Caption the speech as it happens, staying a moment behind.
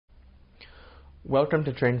Welcome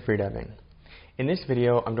to Train Freediving. In this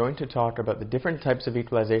video, I'm going to talk about the different types of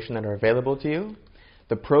equalization that are available to you,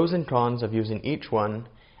 the pros and cons of using each one,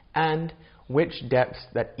 and which depths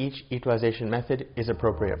that each equalization method is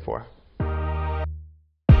appropriate for.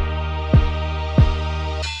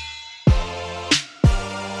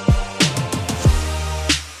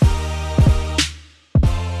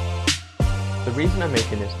 The reason I'm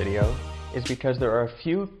making this video is because there are a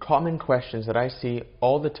few common questions that I see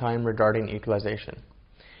all the time regarding equalization.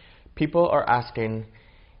 People are asking,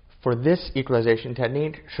 for this equalization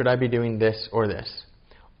technique, should I be doing this or this?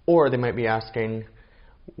 Or they might be asking,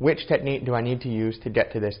 which technique do I need to use to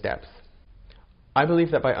get to this depth? I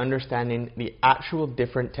believe that by understanding the actual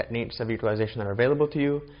different techniques of equalization that are available to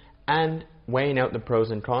you and weighing out the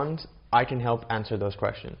pros and cons, I can help answer those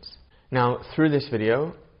questions. Now, through this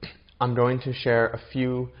video, I'm going to share a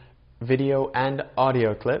few video and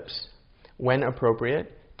audio clips, when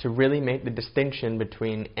appropriate, to really make the distinction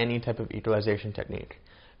between any type of equalization technique.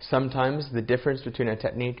 Sometimes the difference between a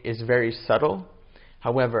technique is very subtle.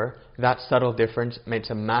 However, that subtle difference makes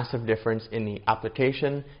a massive difference in the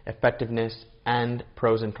application, effectiveness, and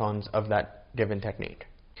pros and cons of that given technique.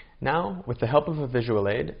 Now, with the help of a visual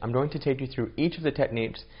aid, I'm going to take you through each of the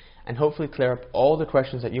techniques and hopefully clear up all the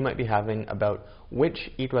questions that you might be having about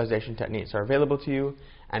which equalization techniques are available to you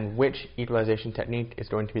and which equalization technique is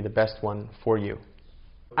going to be the best one for you.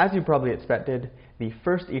 As you probably expected, the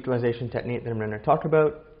first equalization technique that I'm going to talk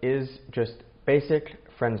about is just basic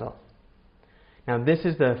Frenzel. Now, this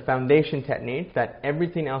is the foundation technique that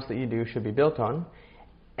everything else that you do should be built on.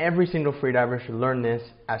 Every single freediver should learn this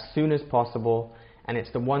as soon as possible, and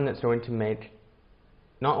it's the one that's going to make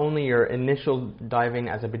not only your initial diving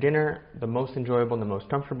as a beginner the most enjoyable and the most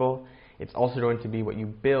comfortable, it's also going to be what you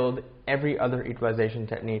build every other equalization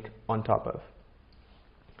technique on top of.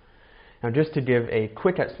 Now, just to give a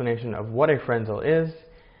quick explanation of what a Frenzel is,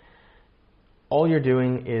 all you're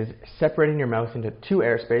doing is separating your mouth into two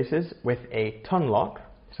air spaces with a tongue lock.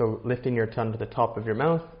 So lifting your tongue to the top of your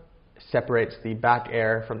mouth separates the back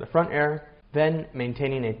air from the front air. Then,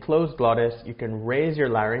 maintaining a closed glottis, you can raise your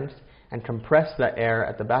larynx and compress that air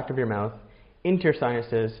at the back of your mouth into your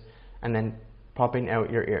sinuses and then popping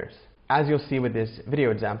out your ears. As you'll see with this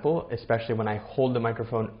video example, especially when I hold the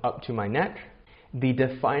microphone up to my neck, the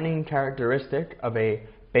defining characteristic of a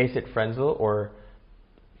basic Frenzel, or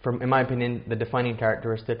in my opinion, the defining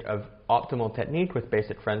characteristic of optimal technique with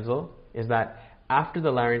basic Frenzel, is that after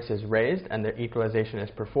the larynx is raised and the equalization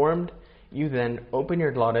is performed, you then open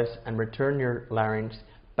your glottis and return your larynx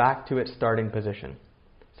back to its starting position.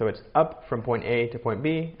 So it's up from point A to point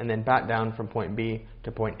B, and then back down from point B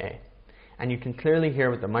to point A. And you can clearly hear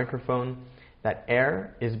with the microphone that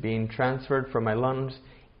air is being transferred from my lungs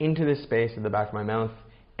into the space at the back of my mouth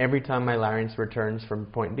every time my larynx returns from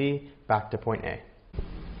point B back to point A.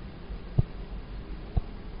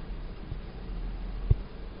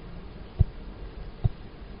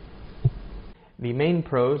 The main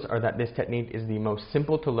pros are that this technique is the most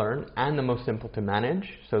simple to learn and the most simple to manage,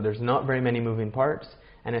 so there's not very many moving parts,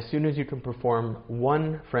 and as soon as you can perform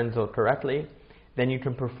one Frenzel correctly, then you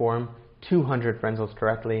can perform 200 Frenzels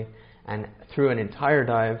correctly, and through an entire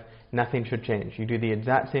dive, nothing should change. You do the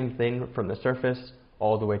exact same thing from the surface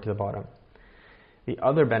all the way to the bottom. The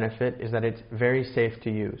other benefit is that it's very safe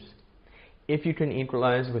to use. If you can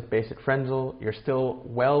equalize with basic Frenzel, you're still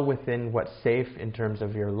well within what's safe in terms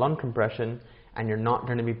of your lung compression, and you're not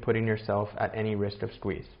going to be putting yourself at any risk of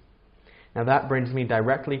squeeze. Now, that brings me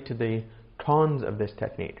directly to the cons of this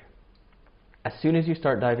technique. As soon as you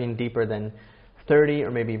start diving deeper than 30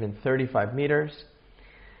 or maybe even 35 meters,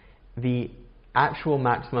 the actual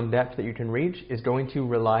maximum depth that you can reach is going to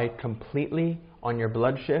rely completely on your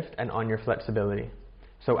blood shift and on your flexibility.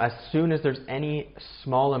 So as soon as there's any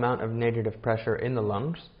small amount of negative pressure in the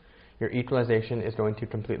lungs, your equalization is going to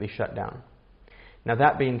completely shut down. Now,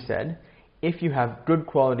 that being said, if you have good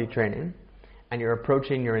quality training and you're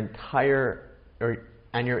approaching your entire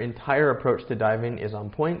approach to diving is on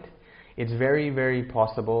point, it's very, very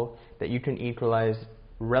possible that you can equalize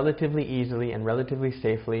relatively easily and relatively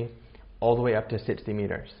safely all the way up to 60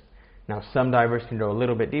 meters. Now, some divers can go a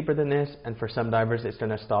little bit deeper than this, and for some divers it's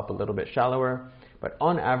going to stop a little bit shallower, but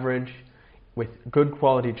on average, with good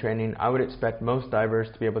quality training, I would expect most divers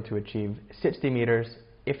to be able to achieve 60 meters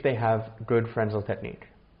if they have good Frenzel technique.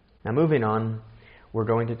 Now, moving on, we're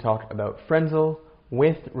going to talk about Frenzel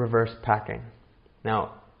with reverse packing.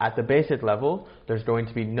 Now, at the basic level, there's going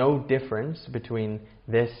to be no difference between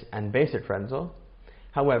this and basic Frenzel.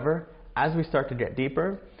 However, as we start to get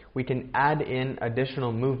deeper, we can add in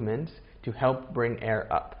additional movements to help bring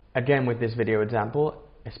air up. Again, with this video example,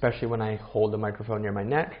 especially when I hold the microphone near my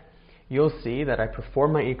neck, you'll see that I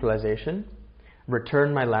perform my equalization,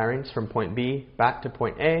 return my larynx from point B back to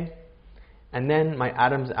point A, and then my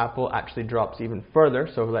Adam's apple actually drops even further,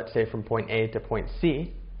 so let's say from point A to point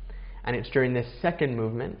C, and it's during this second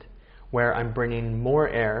movement where I'm bringing more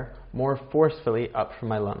air more forcefully up from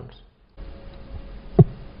my lungs.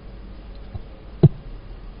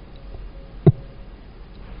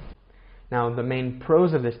 Now, the main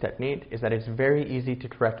pros of this technique is that it's very easy to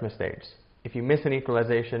correct mistakes. If you miss an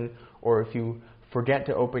equalization, or if you forget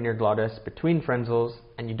to open your glottis between frenzels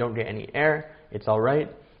and you don't get any air, it's alright.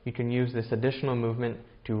 You can use this additional movement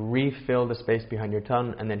to refill the space behind your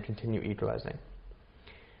tongue and then continue equalizing.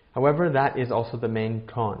 However, that is also the main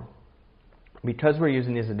con. Because we're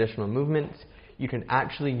using these additional movements, you can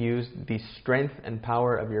actually use the strength and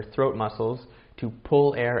power of your throat muscles to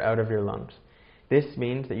pull air out of your lungs. This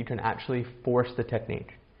means that you can actually force the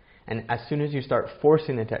technique. And as soon as you start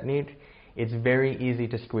forcing the technique, it's very easy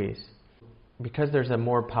to squeeze. Because there's a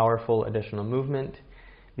more powerful additional movement,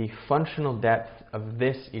 the functional depth of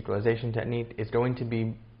this equalization technique is going to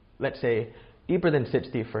be, let's say, deeper than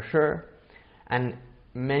 60 for sure, and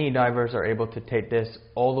many divers are able to take this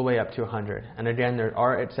all the way up to 100. And again, there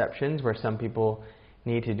are exceptions where some people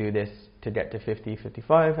need to do this to get to 50,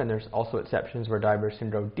 55, and there's also exceptions where divers can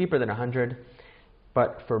go deeper than 100.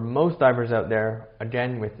 But for most divers out there,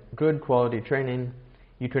 again, with good quality training,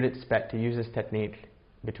 you could expect to use this technique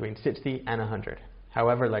between 60 and 100.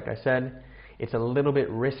 However, like I said, it's a little bit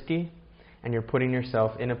risky, and you're putting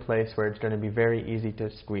yourself in a place where it's going to be very easy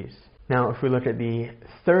to squeeze. Now, if we look at the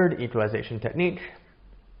third equalization technique,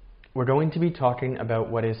 we're going to be talking about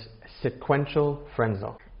what is sequential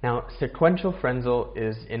frenzel. Now, sequential frenzel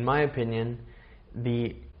is, in my opinion,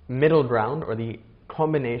 the middle ground, or the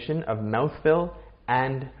combination of mouthfill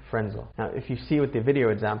and frenzel. Now, if you see with the video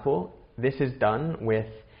example, this is done with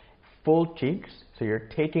full cheeks, so you're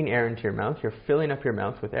taking air into your mouth, you're filling up your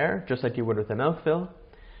mouth with air, just like you would with a mouthfill.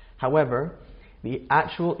 However, the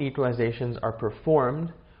actual equalizations are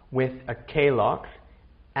performed with a K-lock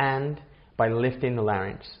and by lifting the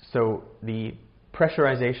larynx. So the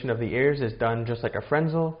pressurization of the ears is done just like a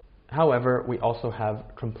frenzel. However, we also have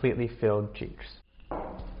completely filled cheeks.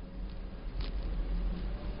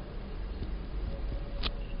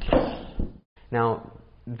 Now,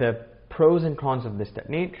 the pros and cons of this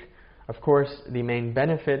technique, of course, the main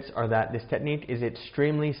benefits are that this technique is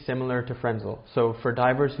extremely similar to frenzel. So for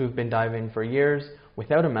divers who've been diving for years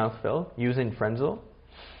without a mouthfill, using frenzel,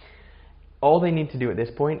 all they need to do at this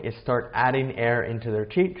point is start adding air into their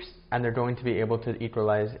cheeks, and they're going to be able to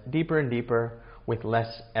equalize deeper and deeper with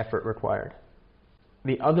less effort required.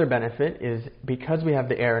 The other benefit is because we have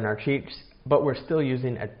the air in our cheeks, but we're still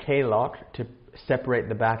using a K-lock to separate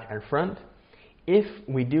the back and front, if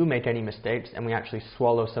we do make any mistakes and we actually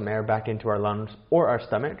swallow some air back into our lungs or our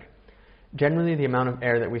stomach, generally the amount of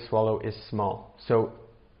air that we swallow is small. So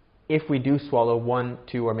if we do swallow 1,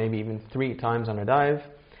 2, or maybe even 3 times on a dive,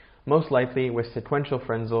 most likely with sequential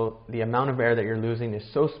frenzel, the amount of air that you're losing is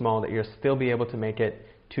so small that you'll still be able to make it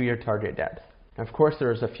to your target depth. And of course,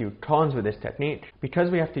 there's a few cons with this technique. Because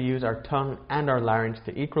we have to use our tongue and our larynx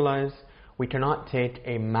to equalize, we cannot take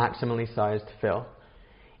a maximally sized fill.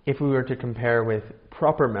 If we were to compare with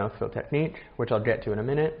proper mouthfill technique, which I'll get to in a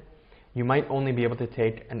minute, you might only be able to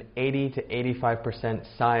take an 80 to 85%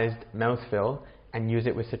 sized mouthfill and use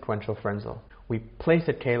it with sequential frenzel. We place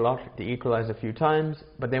a K-lock to equalize a few times,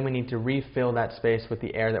 but then we need to refill that space with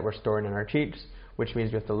the air that we're storing in our cheeks, which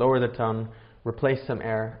means we have to lower the tongue, replace some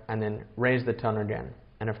air, and then raise the tongue again.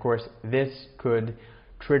 And of course, this could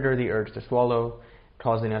trigger the urge to swallow,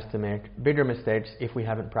 causing us to make bigger mistakes if we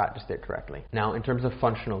haven't practiced it correctly. Now, in terms of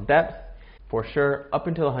functional depth, for sure, up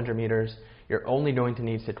until 100 meters, you're only going to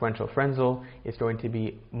need sequential frenzel. It's going to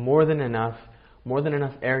be more than enough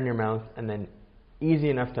air in your mouth, and then easy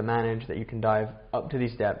enough to manage that you can dive up to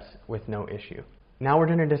these depths with no issue. Now we're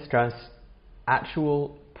going to discuss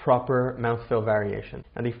actual proper mouthfill variation.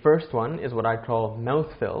 Now the first one is what I call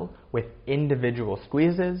mouthfill with individual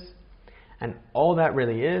squeezes, and all that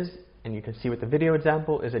really is, and you can see with the video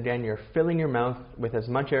example, is again you're filling your mouth with as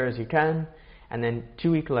much air as you can, and then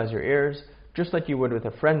to equalize your ears, just like you would with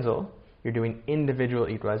a frenzel, you're doing individual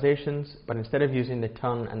equalizations, but instead of using the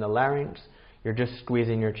tongue and the larynx, you're just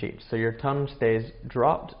squeezing your cheeks. So your tongue stays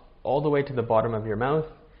dropped all the way to the bottom of your mouth,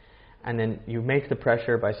 and then you make the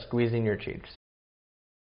pressure by squeezing your cheeks.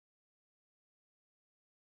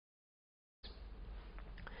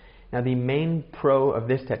 Now the main pro of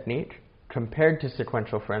this technique, compared to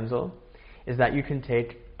sequential frenzel, is that you can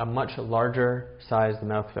take a much larger sized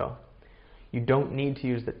mouthfill. You don't need to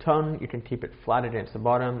use the tongue, you can keep it flat against the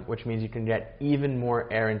bottom, which means you can get even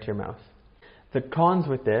more air into your mouth. The cons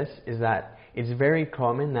with this is that it's very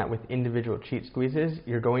common that with individual cheat squeezes,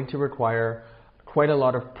 you're going to require quite a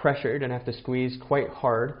lot of pressure. You're going to have to squeeze quite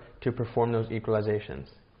hard to perform those equalizations.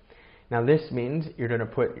 Now this means you're going to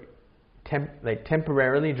put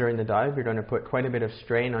temporarily during the dive, you're going to put quite a bit of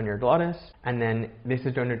strain on your glottis, and then this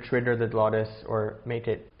is going to trigger the glottis or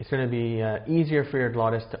it's going to be easier for your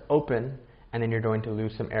glottis to open, and then you're going to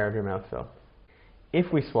lose some air of your mouth fill.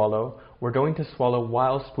 If we swallow, we're going to swallow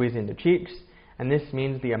while squeezing the cheeks, and this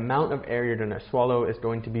means the amount of air you're going to swallow is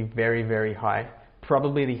going to be very, very high,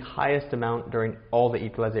 probably the highest amount during all the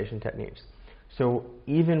equalization techniques. So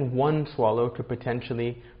even one swallow could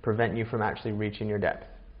potentially prevent you from actually reaching your depth.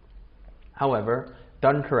 However,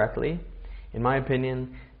 done correctly, in my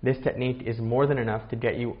opinion, this technique is more than enough to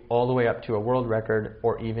get you all the way up to a world record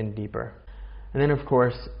or even deeper. And then of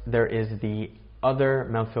course, there is the other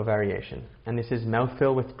mouthfeel variation, and this is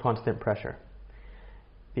mouthfeel with constant pressure.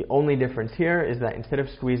 The only difference here is that instead of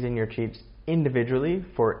squeezing your cheeks individually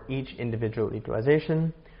for each individual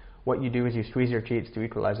equalization, what you do is you squeeze your cheeks to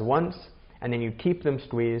equalize once, and then you keep them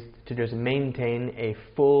squeezed to just maintain a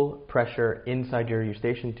full pressure inside your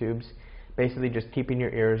eustachian tubes, basically just keeping your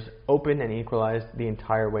ears open and equalized the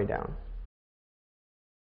entire way down.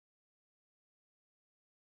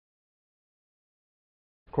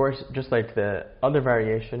 Of course, just like the other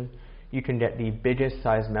variation, you can get the biggest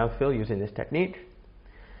size mouthfeel using this technique,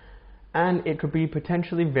 and it could be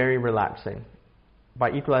potentially very relaxing.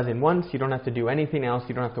 By equalizing once, you don't have to do anything else,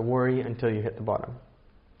 you don't have to worry until you hit the bottom.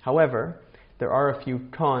 However, there are a few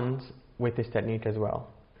cons with this technique as well.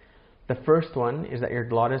 The first one is that your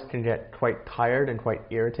glottis can get quite tired and quite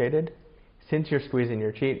irritated. Since you're squeezing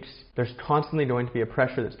your cheeks, there's constantly going to be a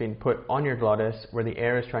pressure that's being put on your glottis where the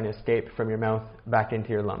air is trying to escape from your mouth back into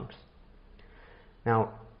your lungs. Now,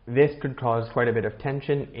 this could cause quite a bit of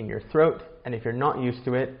tension in your throat, and if you're not used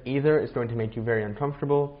to it, either it's going to make you very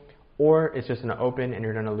uncomfortable, or it's just going to open and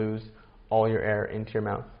you're going to lose all your air into your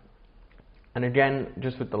mouth. And again,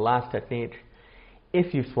 just with the last technique,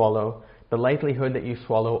 if you swallow, the likelihood that you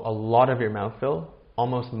swallow a lot of your mouthfeel,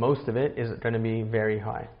 almost most of it, is going to be very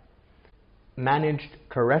high. Managed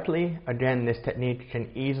correctly, again, this technique can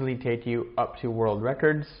easily take you up to world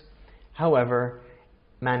records. However,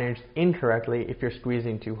 managed incorrectly, if you're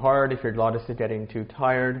squeezing too hard, if your glottis is getting too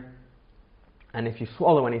tired, and if you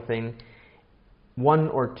swallow anything, 1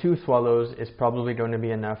 or 2 swallows is probably going to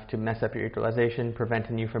be enough to mess up your equalization,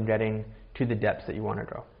 preventing you from getting to the depths that you want to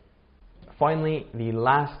go. Finally, the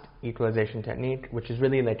last equalization technique, which is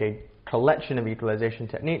really like a collection of equalization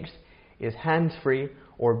techniques, is hands-free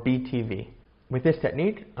or BTV. With this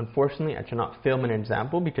technique, unfortunately, I cannot film an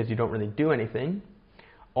example because you don't really do anything.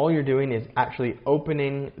 All you're doing is actually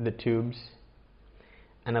opening the tubes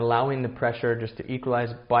and allowing the pressure just to equalize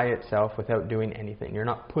by itself without doing anything. You're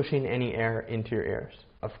not pushing any air into your ears.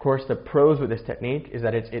 Of course, the pros with this technique is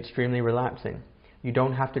that it's extremely relaxing. You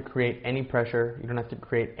don't have to create any pressure. You don't have to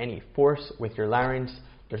create any force with your larynx.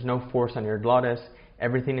 There's no force on your glottis.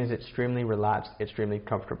 Everything is extremely relaxed, extremely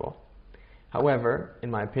comfortable. However,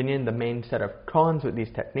 in my opinion, the main set of cons with these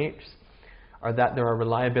techniques are that there are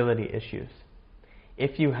reliability issues.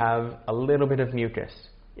 If you have a little bit of mucus,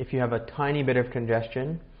 if you have a tiny bit of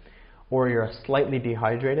congestion, or you're slightly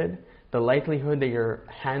dehydrated, the likelihood that your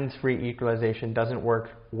hands-free equalization doesn't work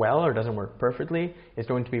well or doesn't work perfectly is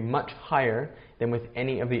going to be much higher than with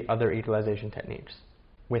any of the other equalization techniques.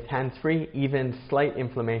 With hands-free, even slight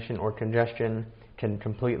inflammation or congestion can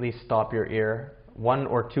completely stop your ear, 1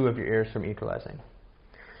 or 2 of your ears from equalizing.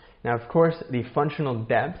 Now, of course, the functional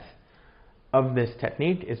depth of this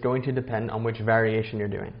technique is going to depend on which variation you're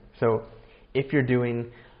doing. So if you're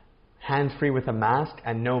doing hands-free with a mask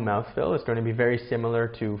and no mouthfeel, it's going to be very similar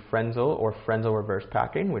to Frenzel or Frenzel reverse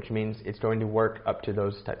packing, which means it's going to work up to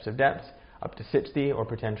those types of depths, up to 60 or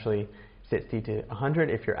potentially 60 to 100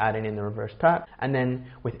 if you're adding in the reverse pack. And then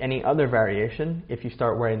with any other variation, if you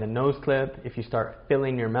start wearing the nose clip, if you start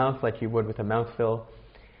filling your mouth like you would with a mouthfeel,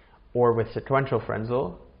 or with sequential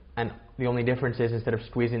Frenzel, and the only difference is instead of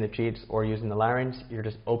squeezing the cheeks or using the larynx, you're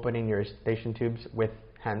just opening your eustachian tubes with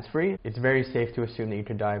hands-free, it's very safe to assume that you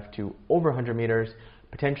could dive to over 100 meters,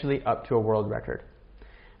 potentially up to a world record.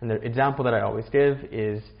 And the example that I always give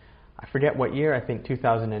is, I forget what year, I think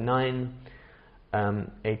 2009,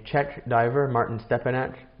 a Czech diver, Martin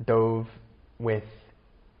Stepanek, dove with,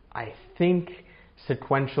 I think,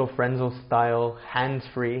 sequential Frenzel style,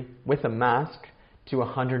 hands-free, with a mask, to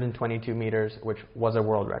 122 meters, which was a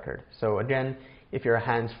world record. So again, if you're a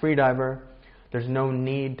hands-free diver, there's no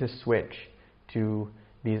need to switch to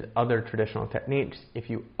these other traditional techniques. If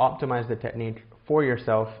you optimize the technique for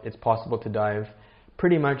yourself, it's possible to dive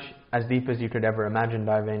pretty much as deep as you could ever imagine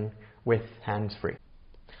diving with hands free.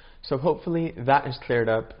 So hopefully that has cleared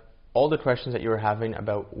up all the questions that you were having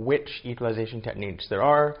about which equalization techniques there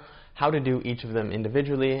are, how to do each of them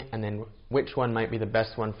individually, and then which one might be the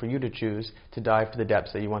best one for you to choose to dive to the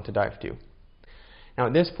depths that you want to dive to. Now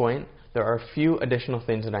at this point, there are a few additional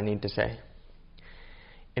things that I need to say.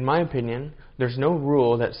 In my opinion, there's no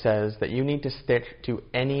rule that says that you need to stick to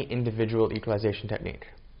any individual equalization technique.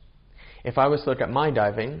 If I was to look at my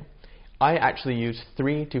diving, I actually use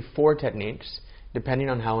 3 to 4 techniques depending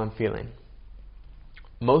on how I'm feeling.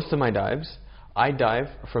 Most of my dives, I dive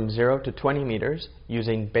from 0 to 20 meters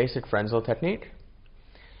using basic Frenzel technique.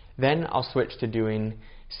 Then I'll switch to doing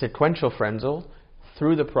sequential Frenzel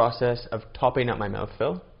through the process of topping up my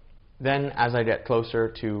mouthfill. Then as I get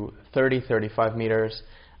closer to 30-35 meters,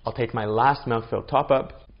 I'll take my last mouthfill top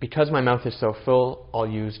up. Because my mouth is so full, I'll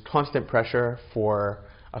use constant pressure for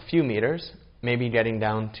a few meters, maybe getting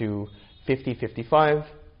down to 50-55,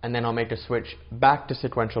 and then I'll make a switch back to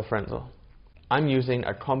sequential Frenzel. I'm using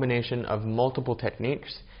a combination of multiple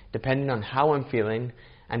techniques depending on how I'm feeling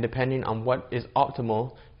and depending on what is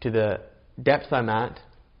optimal to the depth I'm at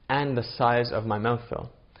and the size of my mouthfill.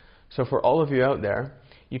 So for all of you out there,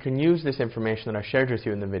 you can use this information that I shared with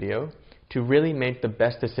you in the video to really make the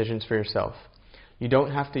best decisions for yourself. You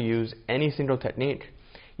don't have to use any single technique.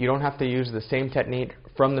 You don't have to use the same technique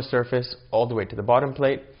from the surface all the way to the bottom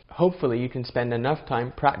plate. Hopefully you can spend enough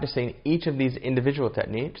time practicing each of these individual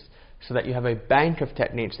techniques so that you have a bank of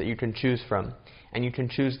techniques that you can choose from, and you can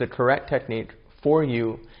choose the correct technique for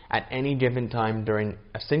you at any given time during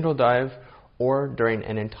a single dive or during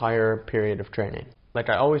an entire period of training. Like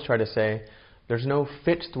I always try to say, there's no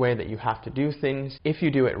fixed way that you have to do things. If you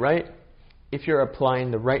do it right, if you're applying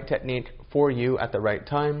the right technique for you at the right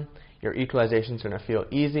time, your equalization is going to feel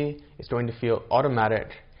easy, it's going to feel automatic,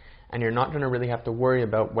 and you're not going to really have to worry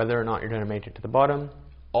about whether or not you're going to make it to the bottom.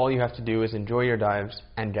 All you have to do is enjoy your dives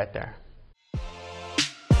and get there.